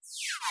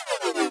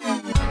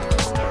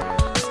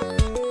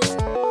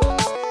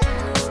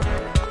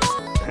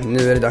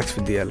Nu är det dags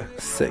för del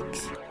 6.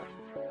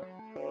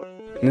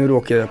 Nu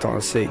råkar jag ta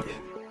en cigg.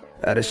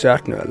 Är det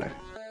kärt nu eller?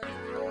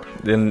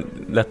 Den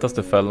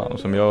lättaste fällan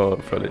som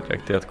jag följer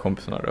direkt är att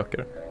kompisarna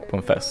röker på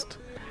en fest.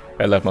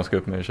 Eller att man ska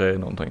upp med en tjej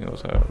någonting och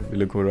så här,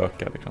 vill gå och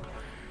röka liksom.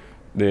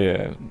 Det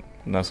är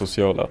den här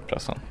sociala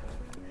pressen.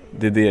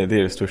 Det är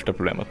det största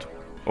problemet.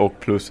 Och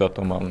plus att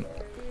om man,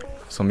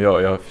 som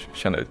jag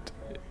känner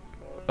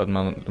att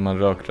man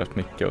röker rätt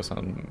mycket och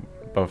sen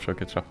bara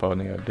försöker trappa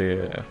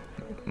ner.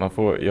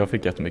 Jag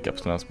fick jättemycket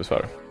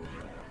abstinensbesvär.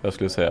 Jag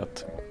skulle säga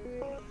att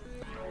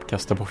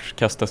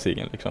kasta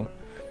ciggen liksom.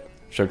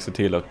 Försök se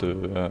till att du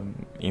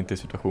inte är i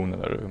situationer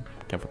där du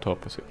kan få ta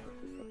på sig.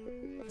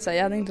 Så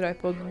jag hade inte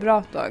rökt på ett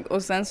bra tag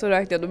och sen så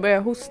rökte jag, då började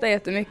jag hosta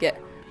jättemycket.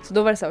 Så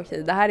då var det så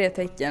okej, det här är ett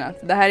tecken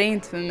att det här är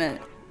inte för mig.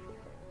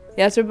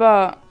 Jag tror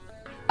bara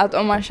att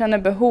om man känner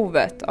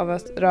behovet av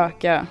att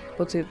röka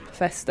på typ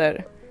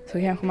fester så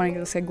kanske man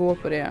inte ska gå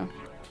på det.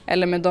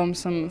 Eller med de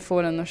som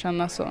får en att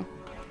känna så.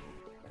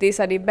 Det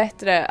är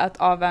bättre att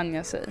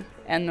avvänja sig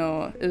än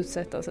att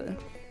utsätta sig.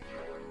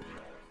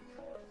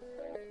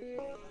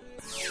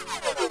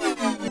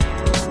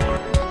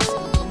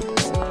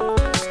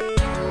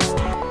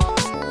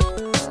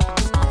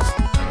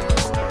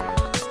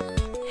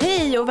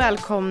 Hej och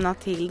välkomna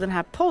till den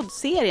här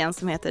poddserien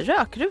som heter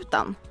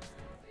Rökrutan.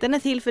 Den är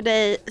till för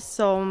dig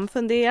som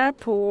funderar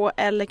på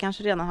eller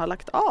kanske redan har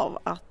lagt av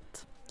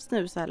att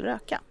snusa eller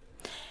röka.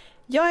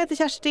 Jag heter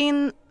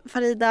Kerstin,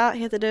 Farida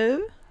heter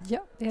du.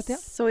 Ja, det heter jag.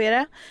 Så är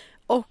det.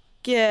 Och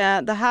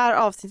det här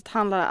avsnittet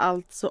handlar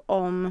alltså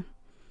om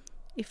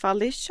ifall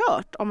det är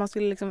kört. Om man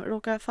skulle liksom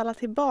råka falla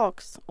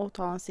tillbaks och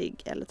ta en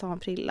cigg eller ta en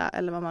prilla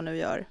eller vad man nu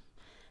gör.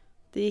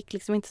 Det gick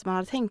liksom inte som man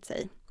hade tänkt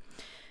sig.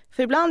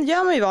 För ibland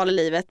gör man ju val i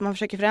livet. Man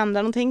försöker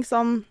förändra någonting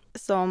som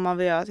man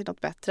vill göra till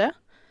något bättre.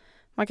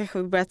 Man kanske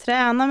vill börja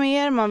träna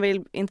mer. Man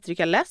vill inte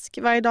dricka läsk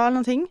varje dag eller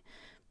någonting.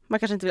 Man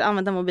kanske inte vill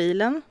använda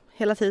mobilen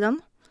hela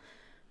tiden.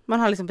 Man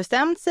har liksom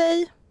bestämt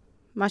sig.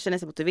 Man känner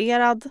sig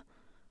motiverad.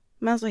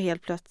 Men så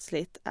helt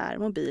plötsligt är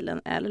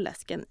mobilen eller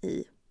läsken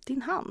i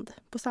din hand.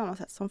 På samma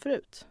sätt som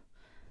förut.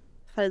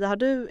 Farida, är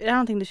det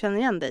någonting du känner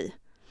igen dig?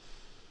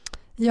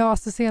 Ja,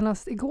 alltså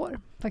senast igår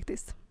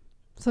faktiskt.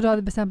 Så då hade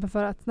jag bestämt mig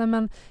för att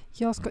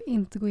jag ska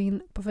inte gå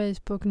in på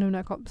Facebook nu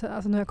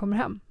när jag kommer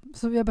hem.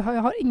 Så jag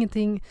har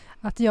ingenting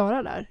att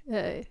göra där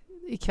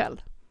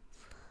ikväll.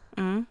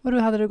 Mm. Och då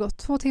hade det gått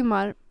 2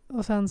 timmar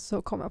och sen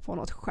så kom jag på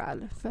något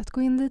skäl för att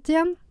gå in dit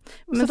igen.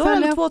 Men då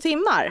är det 2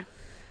 timmar?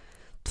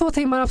 2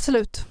 timmar,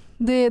 absolut.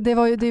 Det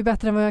är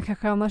bättre än vad jag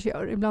kanske annars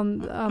gör.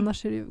 Ibland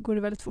annars går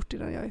det väldigt fort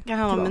innan jag är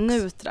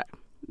tillbaks.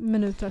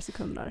 Minuter,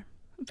 sekunder.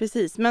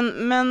 Precis,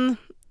 men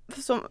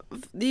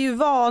det är ju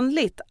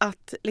vanligt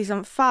att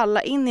liksom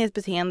falla in i ett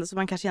beteende som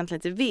man kanske egentligen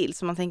inte vill.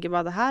 Så man tänker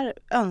bara, det här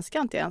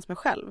önskar inte jag ens mig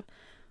själv.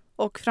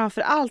 Och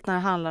framförallt när det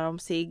handlar om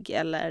cigg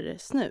eller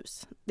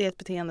snus. Det är ett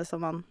beteende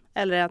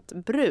eller ett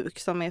bruk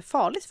som är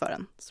farligt för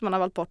en. Som man har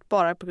valt bort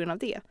bara på grund av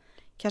det.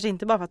 Kanske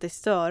inte bara för att det är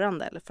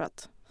störande eller för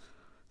att,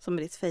 som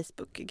med ditt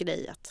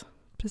Facebook-grej, att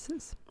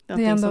precis. Det är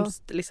någonting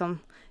som liksom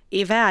är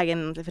i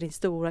vägen för din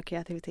stora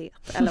kreativitet.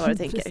 Eller vad du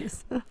tänker.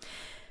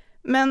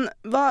 Men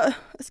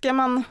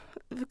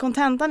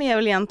kontentan är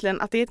väl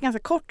egentligen att det är ett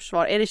ganska kort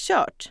svar. Är det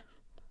kört?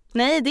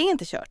 Nej, det är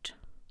inte kört.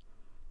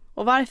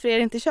 Och varför är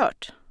det inte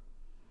kört?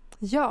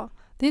 Ja,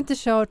 det är inte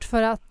kört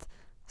för att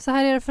så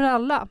här är det för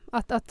alla.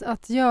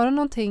 Att göra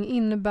någonting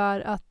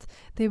innebär att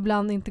det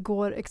ibland inte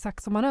går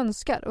exakt som man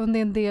önskar. Och det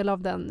är en del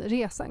av den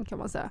resan, kan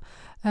man säga.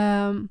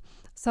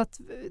 Så att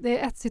det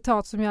är ett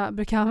citat som jag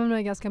brukar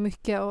använda ganska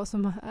mycket och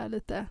som är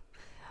lite...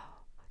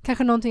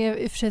 Kanske någonting jag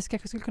i och för sig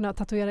skulle kunna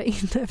tatuera in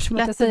eftersom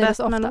att jag säger det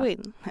så ofta. Let the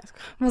best man win.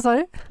 Vad sa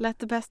du? Let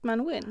the best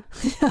man win.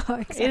 Ja,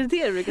 exakt. Är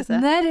det du brukar säga?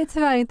 Nej, det är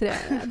tyvärr inte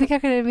det. Det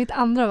kanske är mitt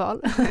andra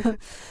val.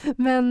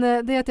 Men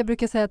det är att jag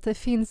brukar säga att det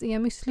finns inga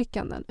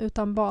misslyckanden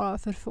utan bara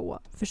för få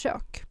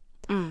försök.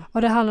 Mm.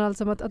 Och det handlar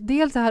alltså om att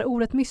dels det här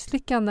ordet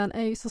misslyckanden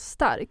är ju så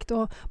starkt.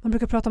 Och man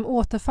brukar prata om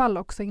återfall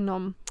också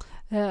inom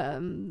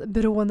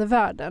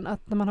beroendevärlden,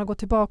 att när man har gått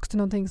tillbaka till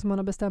någonting som man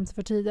har bestämt sig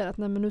för tidigare, att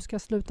nej, men nu ska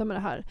jag sluta med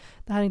det här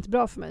är inte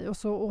bra för mig, och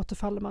så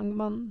återfaller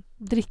man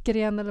dricker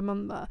igen eller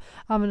man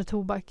använder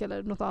tobak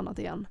eller något annat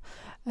igen.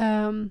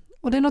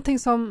 Och det är någonting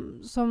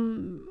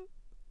som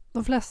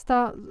de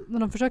flesta när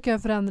de försöker göra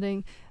en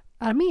förändring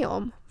är med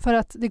om, för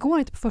att det går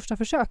inte på första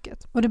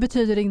försöket. Och det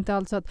betyder inte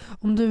alltså att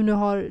om du nu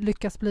har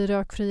lyckats bli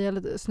rökfri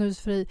eller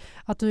snusfri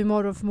att du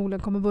imorgon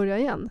förmodligen kommer börja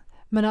igen,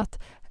 men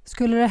att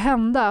skulle det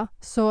hända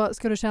så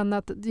ska du känna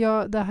att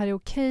det här är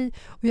okej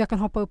och jag kan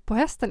hoppa upp på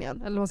hästen igen,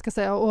 eller vad man ska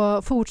säga,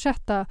 och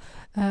fortsätta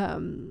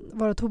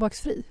vara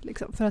tobaksfri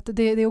liksom, för att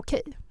det är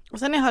okej. Och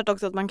sen har jag hört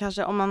också att man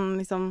kanske, om man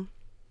liksom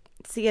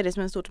ser det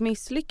som ett stort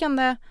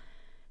misslyckande,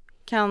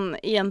 kan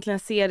egentligen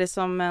se det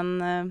som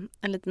en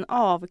liten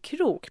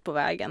avkrok på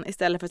vägen,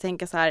 istället för att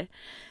tänka så här: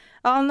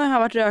 ja, nu har jag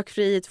varit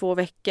rökfri i 2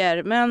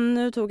 veckor, men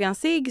nu tog jag en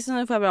cigg så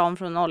nu får jag börja om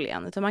från noll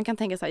igen. Utan man kan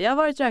tänka så här: jag har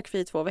varit rökfri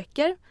i 2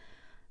 veckor,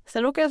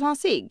 sen råkar jag ta en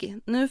cigg,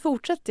 nu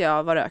fortsätter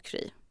jag vara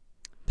rökfri.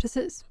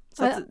 Precis.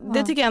 Så att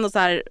det tycker jag ändå så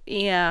här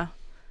är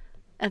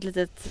ett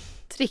litet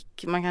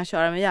trick man kan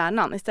köra med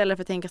hjärnan. Istället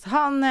för att tänka så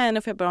här, nej,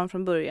 nu får jag börja om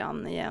från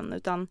början igen.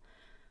 Utan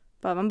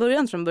man börjar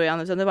inte från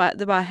början, utan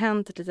det bara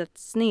hänt ett litet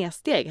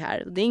snedsteg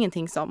här. Det är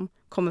ingenting som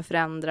kommer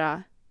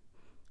förändra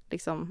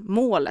liksom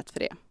målet för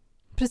det.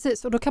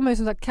 Precis, och då kan man ju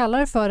som sagt kalla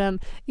det för en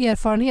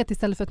erfarenhet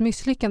istället för ett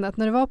misslyckande. Att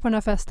när du var på den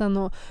här festen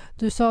och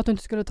du sa att du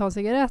inte skulle ta en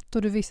cigarett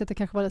och du visste att det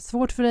kanske var lite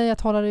svårt för dig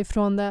att hålla dig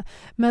ifrån det.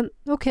 Men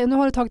okej, nu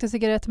har du tagit en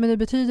cigarett, men det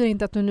betyder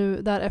inte att du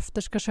nu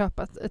därefter ska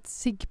köpa ett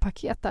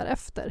ciggpaket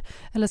därefter.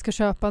 Eller ska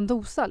köpa en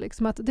dosa.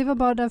 Liksom. Att det var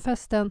bara den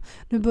festen,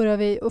 nu börjar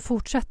vi och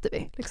fortsätter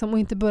vi. Liksom, och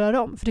inte börjar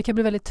om. För det kan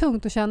bli väldigt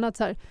tungt att känna att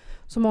så här,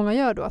 som många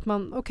gör då, att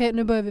man, okej,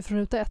 nu börjar vi från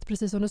ruta 1,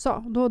 precis som du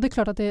sa. Då det är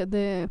klart att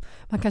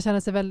man kan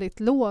känna sig väldigt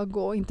låg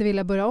och inte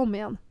vilja börja om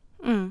igen.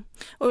 Mm.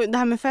 Och det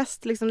här med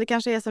fest, liksom, det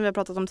kanske är som vi har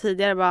pratat om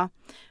tidigare, bara,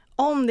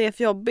 om det är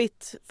för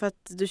jobbigt för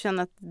att du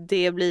känner att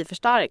det blir för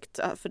starkt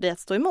för dig att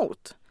stå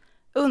emot,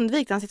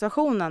 undvik den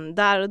situationen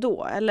där och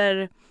då,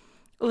 eller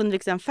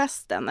undvik den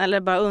festen, eller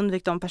bara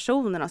undvik de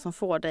personerna som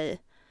får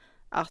dig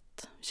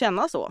att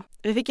känna så.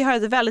 Vi fick ju höra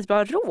ett väldigt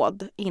bra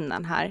råd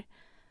innan här,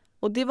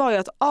 och det var ju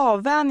att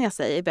avvänja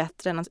sig är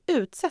bättre än att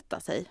utsätta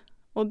sig,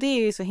 och det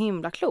är ju så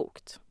himla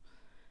klokt.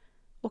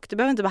 Och det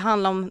behöver inte bara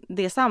handla om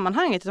det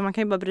sammanhanget, utan man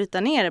kan ju bara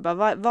bryta ner det.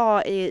 Bara,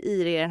 vad är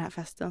i det den här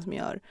festen som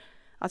gör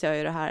att jag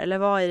gör det här? Eller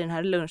vad i den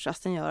här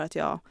lunchrasten gör att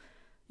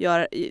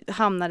jag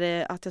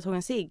hamnade att jag tog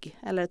en cigg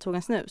eller tog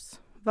en snus?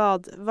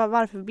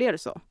 Varför blev det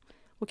så?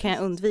 Och kan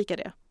jag undvika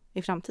det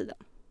i framtiden?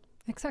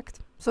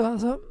 Exakt. Så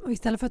alltså,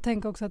 istället för att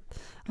tänka också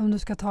att om du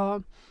ska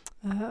ta...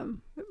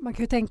 man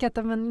kan ju tänka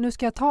att men, nu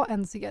ska jag ta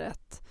en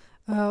cigarett.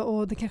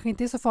 Och det kanske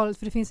inte är så farligt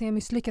för det finns inga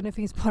misslyckanden, det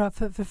finns bara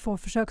för få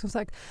försök som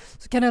sagt.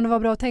 Så kan det ändå vara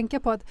bra att tänka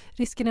på att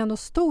risken är ändå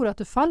stor att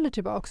du faller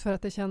tillbaks för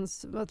att det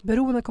känns att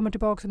beroendet kommer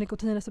tillbaks och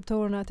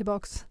nikotinreceptorerna är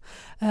tillbaks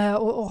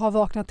och har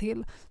vaknat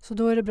till. Så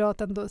då är det bra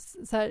att ändå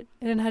så här,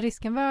 är den här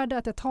risken värd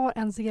att jag tar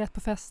en cigarett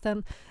på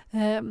festen?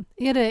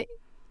 Är det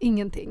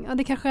ingenting? Ja,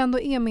 det kanske ändå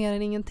är mer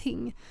än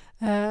ingenting.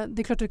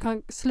 Det är klart att du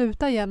kan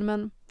sluta igen,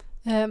 men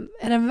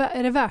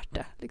är det värt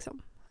det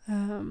liksom?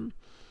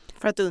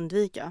 För att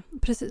undvika.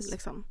 Precis.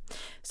 Liksom.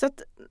 Så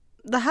att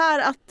det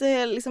här att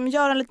liksom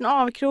göra en liten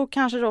avkrok,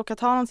 kanske råka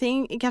ta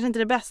någonting, kanske inte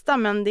det bästa,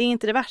 men det är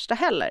inte det värsta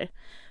heller.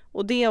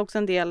 Och det är också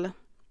en del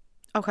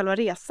av själva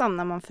resan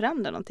när man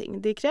förändrar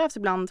någonting. Det krävs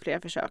ibland fler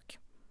försök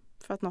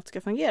för att något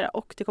ska fungera,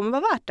 och det kommer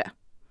vara värt det.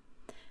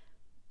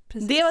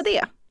 Precis. Det var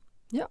det.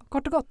 Ja,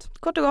 kort och gott.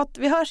 Kort och gott.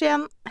 Vi hörs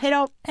igen. Hej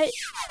då. Hej.